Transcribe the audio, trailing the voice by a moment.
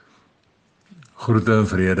Groete en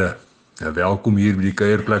vrede. En welkom hier by die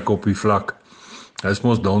kuierplek op die vlak. Dit is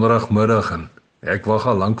mos donderdagmiddag en ek wag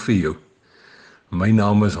al lank vir jou. My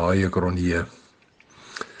naam is Saartjie.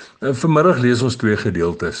 En vanmiddag lees ons twee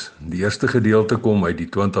gedeeltes. Die eerste gedeelte kom uit die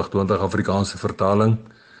 2020 Afrikaanse vertaling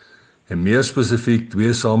en meer spesifiek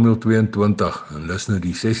 2 Samuel 22 en dis nou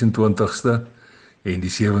die 26ste en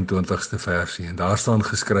die 27ste versie. En daar staan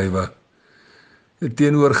geskrywe: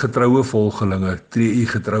 Teenoor getroue volgelinge tree u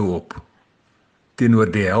getrou op.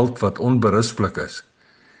 Teenoor die held wat onberispelik is,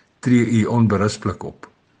 tree u onberispelik op.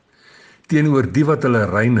 Teenoor die wat hulle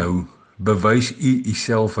rein hou, bewys u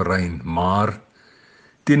uself rein, maar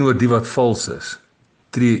teenoor die wat vals is,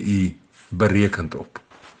 tree u berekend op.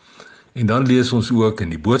 En dan lees ons ook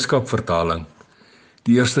in die boodskapvertaling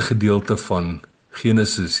die eerste gedeelte van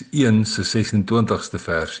Genesis 1 se 26ste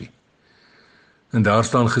versie. En daar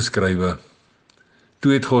staan geskrywe: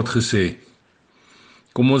 Toe het God gesê: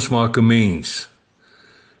 Kom ons maak 'n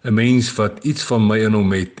mens wat iets van my in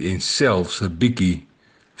hom het en selfs 'n bietjie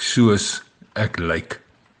soos ek lyk.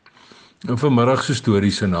 En vanmiddag se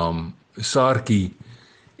storie se naam: Saartjie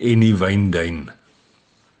en die Wynduin.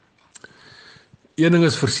 Een ding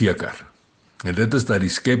is verseker, en dit is dat die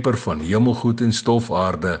skepper van hemelgoed en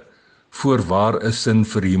stofaarde voorwaar 'n sin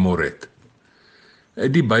vir humor het.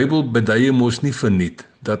 Die Bybel beduie mos nie verniet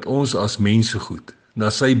dat ons as mense goed na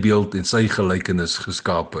sy beeld en sy gelykenis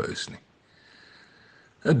geskape is nie.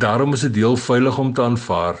 En daarom is dit heel veilig om te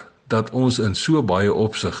aanvaar dat ons in so baie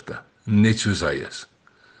opsigte net soos hy is.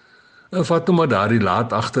 En vat nou maar daardie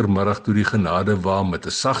laat agtermiddag toe die genadewa met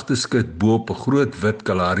 'n sagte skud bo op 'n groot wit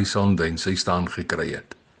Kalaharistories sy staan gekry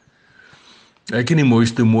het. Ek en die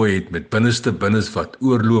mooiste mooi het met binneste binnes wat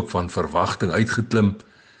oorloop van verwagting uitgeklim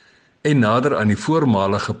en nader aan die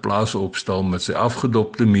voormalige plaas opstal met sy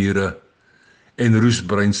afgedopte mure en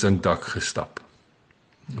roesbruin sinkdak gestap.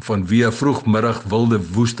 Van wie 'n vroegmiddag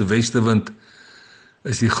wilde woeste westewind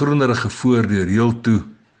is die groenerige voordeur heel toe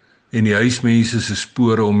en die huismense se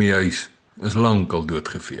spore om die huis is lankal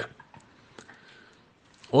doodgevee.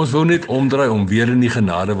 Ons wou net omdraai om weer in die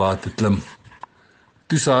genadewa te klim.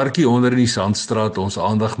 Toe Saartjie onder in die sandstraat ons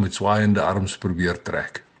aandag met swaaiende arms probeer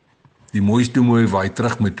trek. Die mooiste mooi waai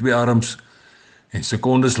terug met 2 arms en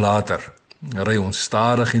sekondes later ry ons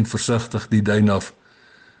stadig en versigtig die duin af,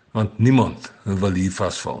 want niemand wil hier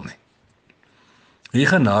vasval nie. Die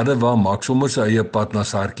genadewa maak sommer sy eie pad na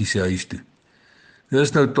Saartjie se huis toe.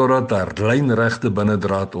 Dis nou totdat daar lynregte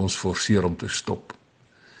binnedraad ons forceer om te stop.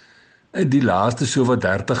 En die laaste so wat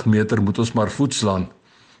 30 meter moet ons maar voetslaan.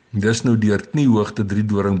 Dis nou deur kniehoogte 3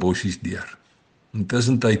 doringbossies deur.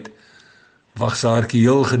 Intussen wag Saartjie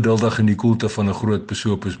heel geduldig in die koelte van 'n groot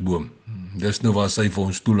besopesboom. Dis nou waar sy vir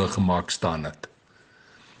ons stoele gemaak staan het.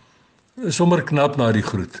 Sommer knap na die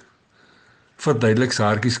groet verduidelik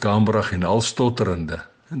Saartjie skaamberig en al stotterende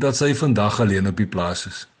dat sy vandag alleen op die plaas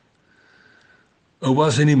is.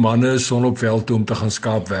 Oupas en die manne is sonopveld toe om te gaan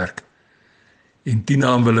skaapwerk en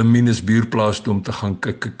Tina en Wilhelminus buurplaas toe om te gaan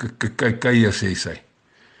kuier, sê sy.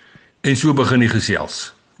 En so begin die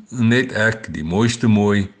gesels. Net ek, die mooiste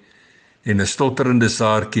mooi en 'n stotterende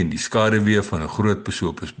Saartjie in die skaduwee van 'n groot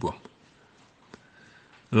besopesboom.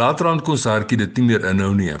 Later aan kon Saartjie dit nie meer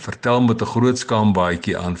inhou nie en vertel met 'n groot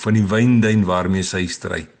skaambaadjie aan van die Wynduin waarmee sy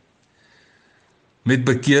stry. Met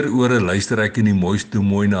bekeer ore luister ek in die mooiste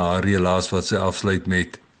mooi na haar relaas wat sy afsluit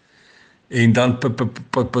met: En dan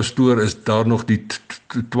pastoor is daar nog die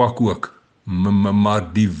twak ook,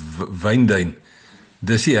 maar die Wynduin,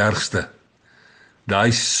 dis die ergste.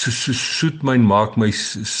 Daai soetmyn maak my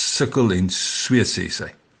sukkel en sweet, sê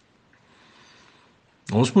sy.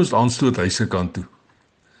 Ons moes aanstoot huise kant toe.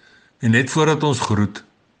 En net voordat ons groet,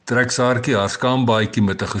 trek Saartjie haar skaambaadjie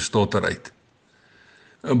met 'n gestotter uit.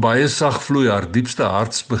 En baie sag vloei haar diepste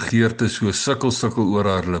hartsbegeerte so sukkel oor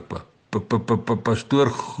haar lippe. Pastoor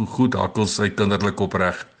goed hakkel sy kinderlik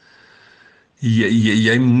opreg.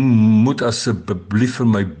 Jy moet asseblief vir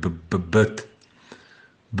my bid.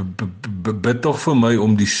 Bid tog vir my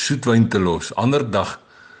om die soetwyn te los. Ander dag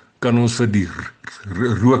kan ons vir die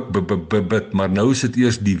rook bid, maar nou is dit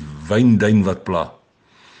eers die Wynduin wat pla.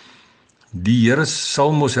 Die Here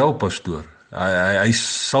sal mos help, pastoor. Hy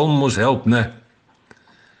sal mos help, né?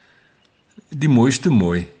 Die mooiste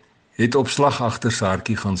mooi het op slag agter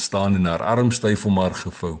Saartjie gaan staan en haar arm styf om haar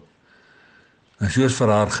gevou. En soos vir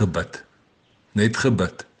haar gebid. Net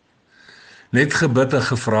gebid. Net gebid en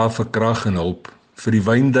gevra vir krag en hulp vir die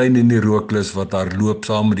Wynduin en die rooklus wat haar loop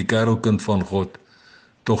saam met die kerelkind van God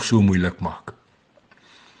tog so moeilik maak.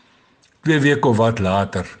 2 weke of wat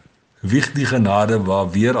later wieg die genadewa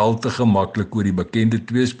weer al te gemaklik oor die bekende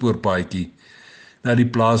 2-spoorpaadjie na die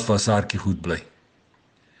plaas waar Saartjie goed bly.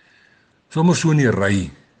 Sommer so in die ry,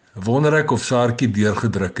 wonder ek of Saartjie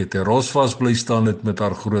deurgedruk het en rosvas bly staan het met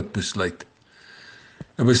haar groot besluit.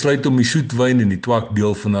 'n Besluit om die soetwyn en die twak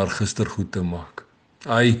deel van haar gistergoed te maak.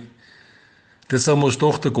 Ai, dit sal mos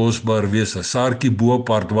tog te kosbaar wees as Saartjie bo op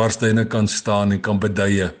haar dwarsduine kan staan en kan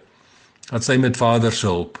beduie dat sy met Vader se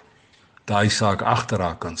hulp daai saak agter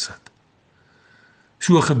haar kan sit.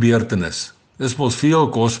 So 'n gebeurtenis is mos veel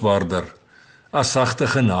kosbaarder as sagte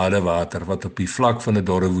genadewater wat op die vlak van 'n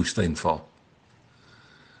dorre woestyn val.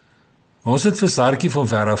 Ons het vir Saartjie van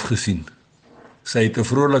ver af gesien. Sy het 'n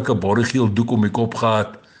vrolike borregeel doek om die kop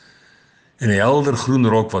gehad en 'n helder groen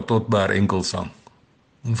rok wat tot by haar enkels hang.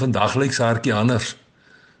 En vandag lyk Saartjie anders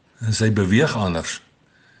en sy beweeg anders.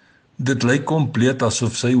 Dit lyk kompleet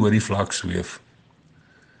asof sy oor die vlak sweef.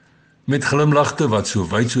 Met glimlagte wat so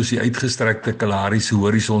wyd soos die uitgestrekte Kalahariese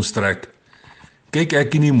horison strek, kyk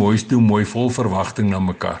ek en die mooiste mooi vol verwagting na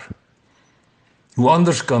mekaar. Hoe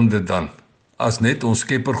anders kan dit dan, as net ons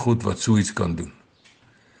skeppergod wat so iets kan doen?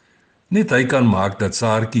 Net hy kan maak dat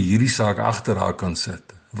Saartjie hierdie saak agter haar kan sit,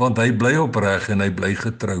 want hy bly opreg en hy bly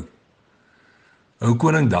getrou. Ou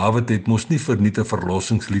koning Dawid het mos nie verniet 'n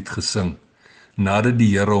verlossingslied gesing, nadat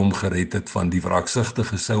die Here hom gered het van die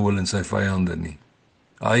wraksugtige Saul en sy vyande nie.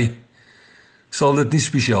 Ai, sal dit nie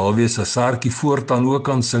spesiaal wees as Saartjie voortaan ook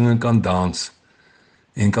kan sing en kan dans,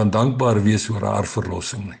 en kan dankbaar wees oor haar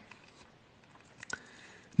verlossing nie.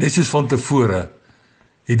 Net soos van tevore,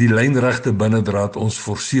 het die lynregte binnedraad ons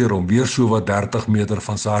forceer om weer so wat 30 meter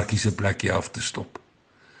van Saartjie se plekkie af te stop.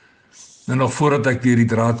 En nog voordat ek deur die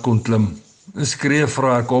draad kon klim, skree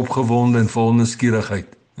vra ek opgewonde en vol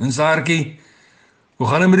nuuskierigheid: "En Saartjie, hoe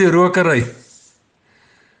gaan dit met die rokery?"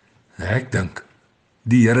 Ek dink,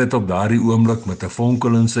 die Here het op daardie oomblik met 'n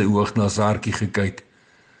vonkel in sy oog na Saartjie gekyk,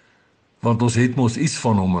 want ons het mos iets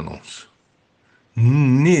van hom in ons.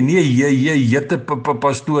 Nee, jette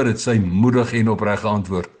pastoor, het sy moedig en opreg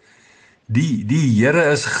geantwoord. Die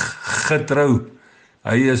Here is getrou.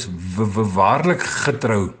 Hy is waarlik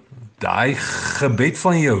getrou. Daai gebed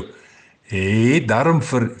van jou het daarom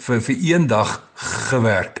vir een dag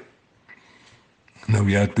gewerk. Nou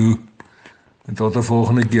ja toe, en tot 'n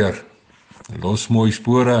volgende keer. Los mooi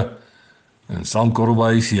spore en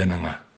sandkorrelbei seëninge.